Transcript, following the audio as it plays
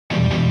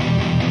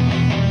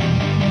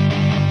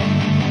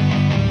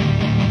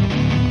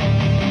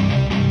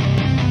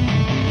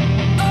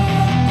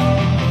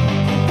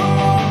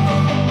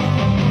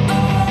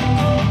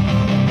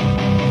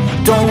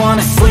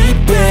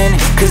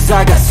cause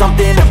I got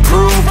something to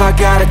prove. I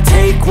gotta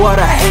take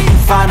what I hate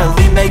and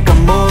finally make a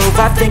move.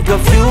 I think of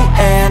you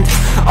and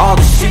all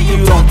the shit you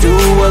don't do.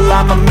 Well,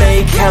 I'ma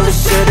make hella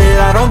sure that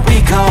I don't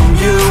become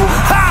you.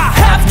 I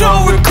have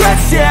no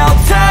regrets, yeah, I'll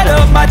tie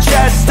up my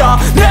chest.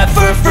 I'll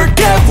never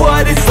forget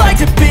what it's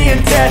like to be in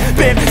debt.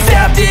 Been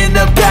stabbed in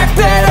the back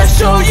bed, I'll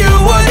show you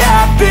what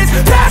happens.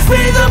 Pass me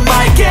the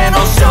mic and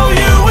I'll show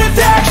you with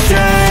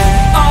action.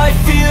 I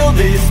feel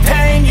this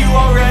pain, you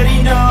already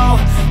know.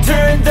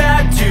 Turn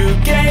that to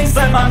gains,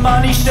 let my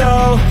money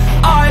show.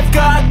 I've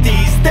got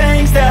these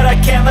things that I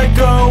can't let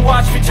go.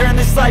 Watch me turn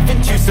this life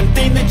into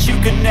something that you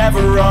could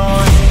never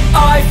own.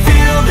 I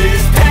feel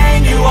this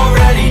pain, you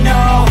already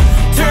know.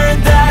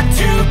 Turn that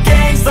to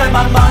gains, let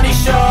my money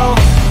show.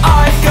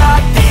 I've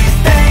got these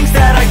things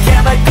that I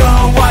can't let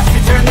go. Watch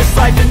me turn this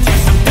life into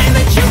something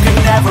that you could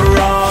never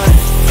own.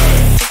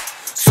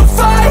 So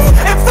fight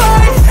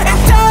and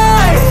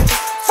die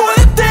for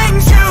the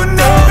things you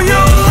know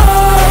you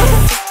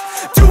love.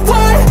 Do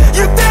what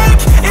you think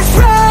is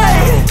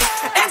right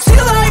and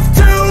see life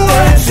do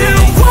what you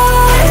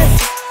want.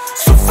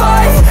 So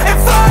fight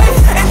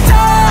and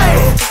die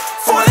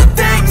for the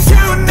things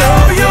you know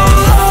you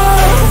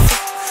love.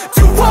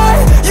 Do what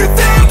you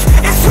think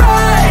is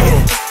right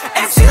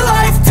and see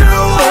life do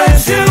what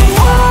you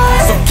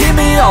want. So give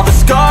me all the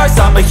scars,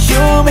 I'm a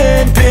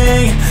human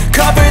being.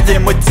 Cover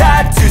them with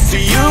tattoos so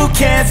you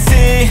can't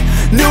see.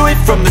 Knew it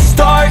from the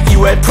start,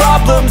 you had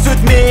problems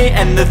with me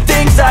and the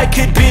things I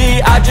could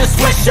be, I just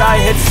wish I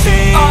had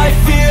seen. I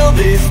feel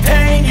this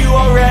pain, you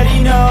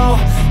already know.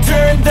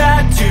 Turn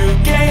that to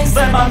gains,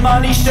 let my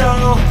money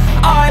show.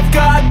 I've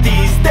got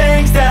these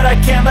things that I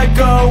can't let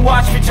go.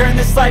 Watch me turn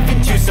this life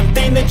into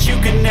something that you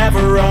could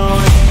never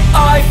own.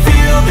 I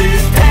feel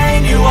this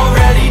pain, you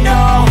already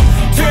know.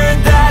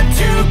 Turn that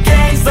to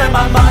gains, let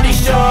my money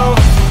show.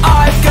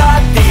 I've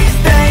got these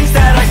things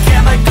that I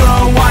can't let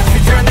go. Watch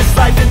me turn this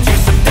life into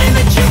something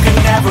that you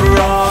could never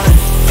own.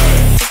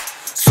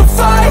 So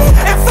fight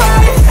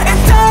and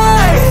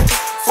die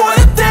for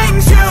the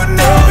things you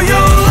know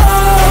you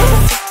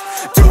love.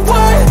 Do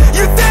what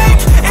you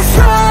think is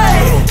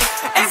right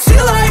and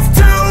see life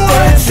do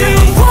what you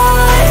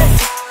want.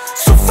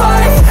 So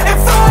fight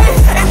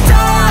and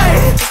die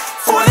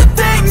for the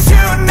things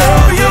you know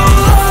you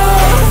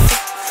love.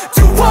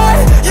 Do what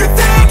you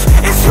think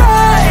is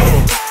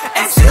right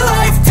and see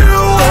life do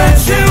what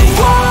you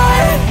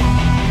want.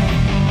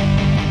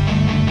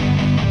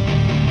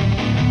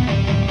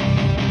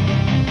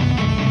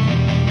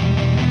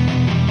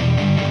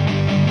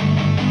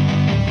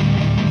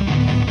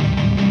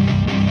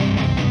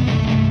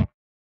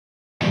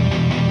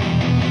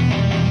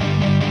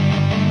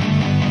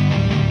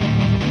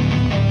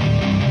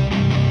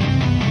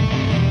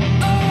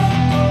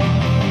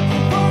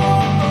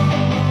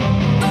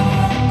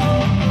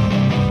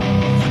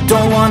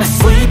 Don't wanna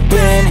sleep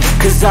in,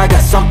 cause I got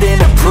something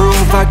to prove.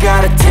 I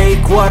gotta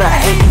take what I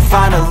hate and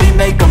finally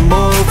make a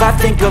move. I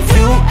think of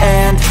you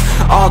and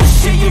all the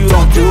shit you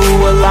don't do.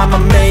 Well, I'ma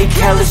make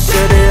hella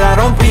sure that I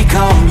don't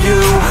become you.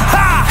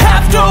 I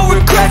have no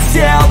regrets,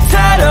 yeah, I'll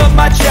tie up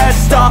my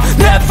chest. I'll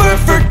never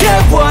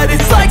forget what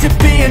it's like to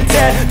be in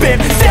debt.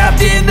 Been stabbed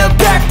in the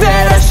back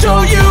bed, I'll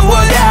show you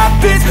what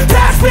happens.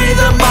 Pass me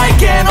the mic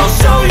and I'll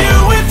show you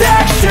with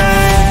action.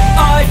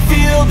 I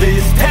feel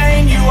this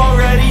pain, you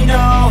already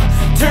know.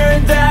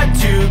 Turn that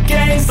to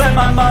gains, let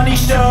my money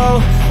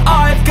show.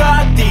 I've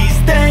got these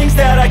things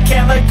that I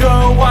can't let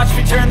go. Watch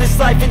me turn this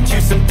life into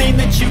something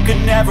that you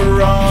could never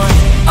own.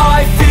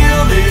 I feel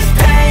this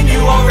pain, you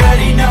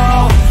already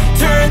know.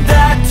 Turn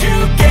that to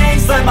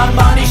gains, let my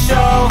money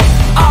show.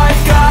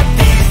 I've got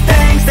these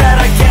things that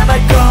I can't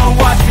let go.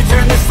 Watch me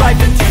turn this life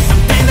into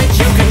something that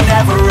you could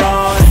never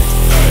own.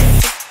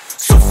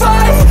 So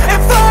fight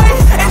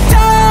and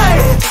die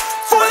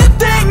for the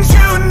things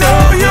you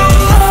know you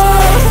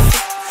love.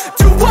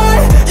 Do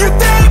what you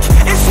think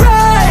is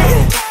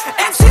right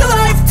and see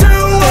life do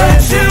what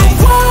you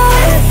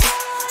want.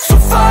 So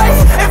fight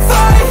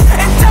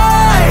and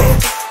die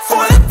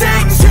for the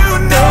things you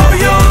know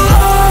you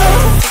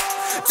love.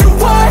 Do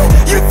what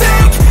you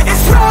think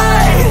is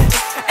right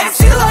and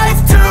see life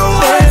do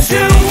what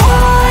you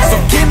want. So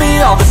give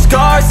me all the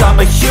scars, I'm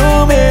a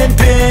human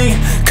being.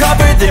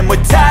 Cover them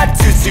with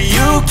tattoos so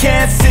you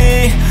can't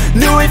see.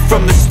 Knew it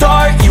from the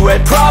start, you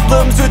had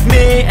problems with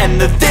me and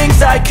the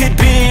things I could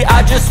be,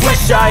 I just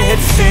wish I had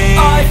seen.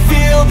 I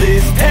feel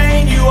this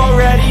pain, you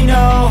already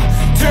know.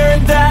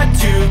 Turn that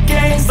to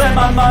gains, let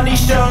my money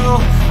show.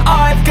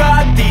 I've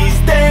got these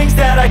things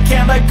that I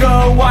can't let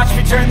go. Watch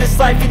me turn this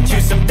life into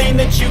something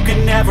that you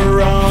could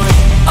never own.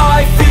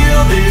 I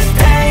feel this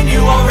pain,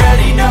 you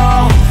already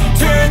know.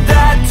 Turn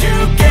that to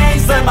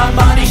gains, let my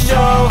money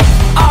show.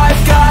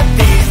 I've got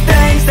these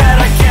things that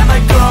I can't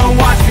let go.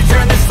 Watch me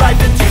turn this life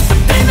into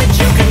something that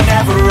you could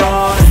never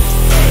own.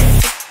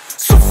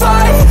 So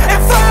fight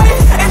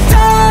and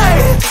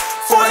die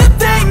for the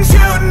things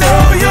you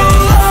know you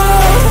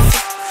love.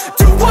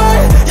 Do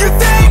what you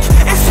think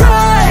is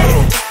right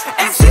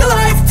and see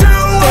life do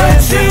what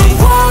you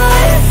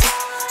want.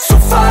 So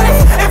fight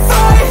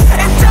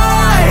and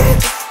die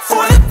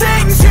for the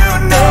things you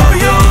know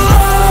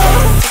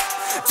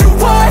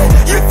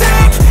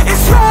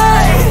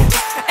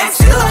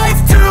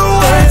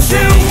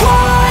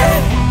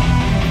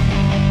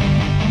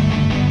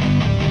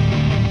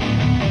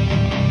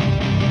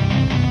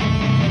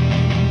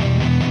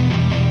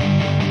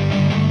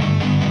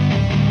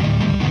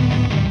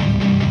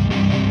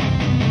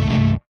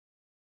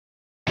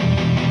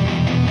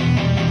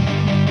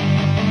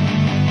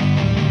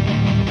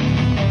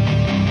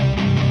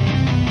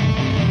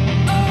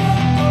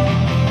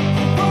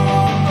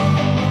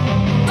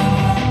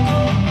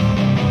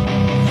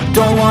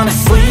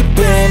wanna sleep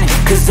in,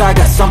 cause I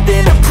got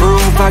something to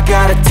prove. I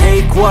gotta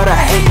take what I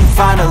hate and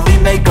finally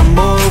make a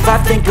move. I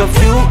think of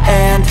you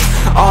and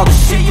all the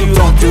shit you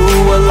don't do.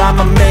 Well,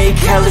 I'ma make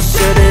hella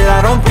sure that I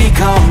don't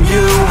become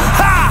you.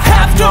 I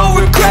have no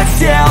regrets,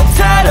 yeah, I'll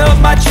tie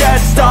up my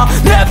chest. I'll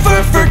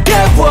never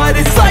forget what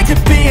it's like to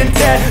be in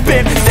debt.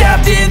 Been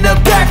stabbed in the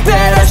back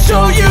bed, I'll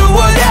show you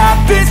what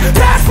happens.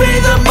 Pass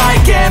me the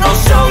mic and I'll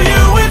show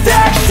you with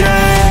action.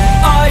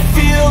 I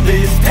feel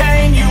this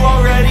pain, you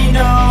already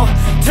know.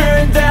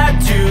 Turn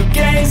that to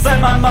gains, let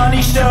my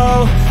money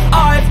show.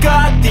 I've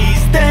got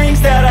these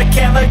things that I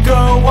can't let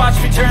go. Watch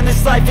me turn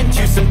this life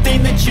into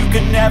something that you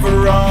could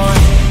never own.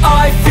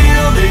 I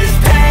feel this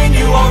pain,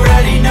 you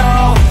already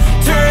know.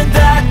 Turn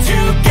that to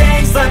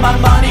gains, let my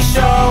money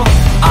show.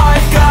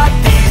 I've got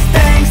these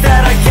things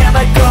that I can't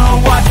let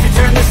go. Watch me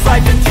turn this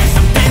life into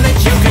something that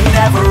you could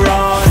never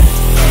own.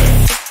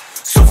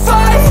 So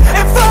fight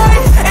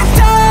and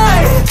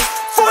die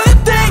for the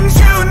things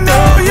you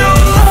know you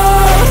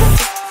love.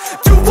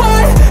 Do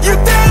what you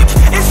think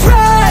is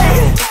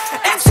right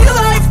and see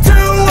life do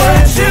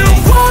what you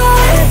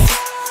want.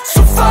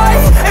 So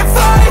fight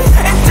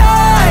and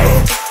die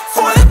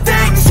for the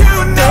things you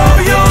know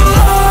you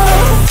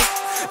love.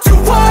 Do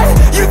what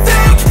you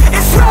think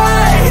is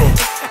right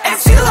and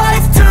see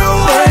life do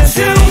what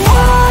you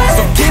want.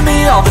 So give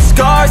me all the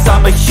scars,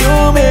 I'm a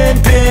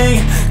human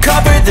being.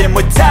 Cover them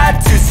with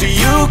tattoos so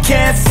you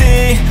can't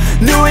see.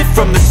 Knew it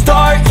from the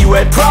start, you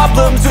had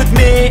problems with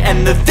me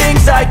and the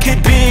things I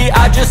could be,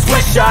 I just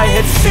wish I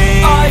had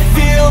seen. I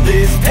feel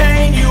this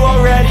pain, you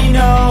already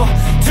know.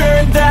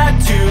 Turn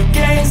that to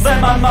gains, let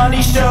my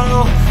money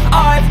show.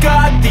 I've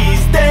got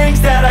these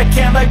things that I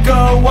can't let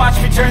go. Watch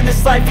me turn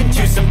this life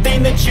into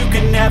something that you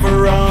could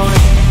never own.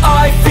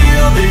 I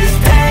feel this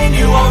pain,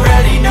 you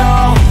already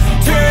know.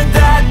 Turn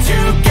that to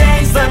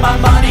gains, let my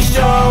money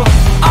show.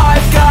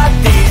 I've got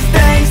these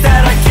things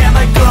that I can't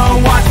let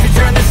go. Watch me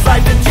turn this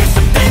life into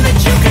something that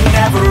you can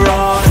never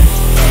own.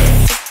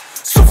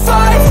 So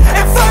fight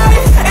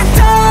and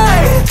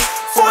die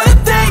for the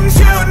things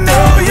you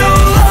know you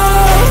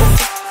love.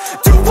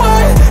 Do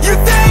what you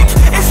think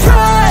is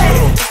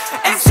right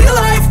and see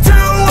life do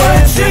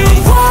what you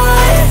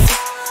want.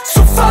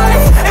 So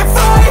fight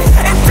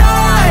and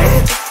die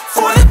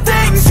for the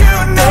things you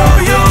know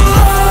you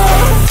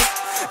love.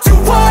 Do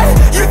what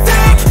you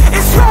think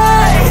is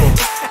right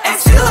and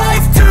see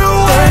life do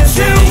what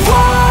you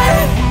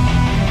want.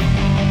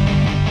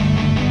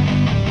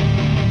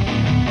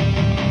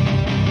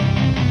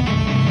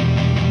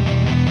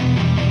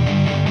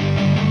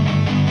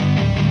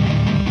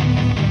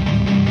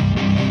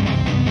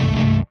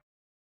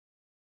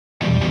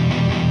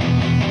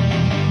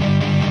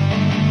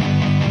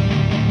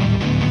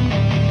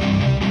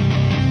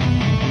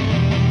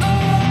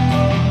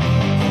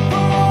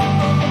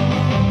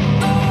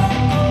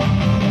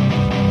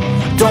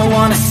 Don't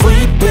wanna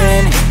sleep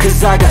in,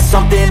 cause I got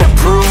something to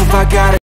prove. I gotta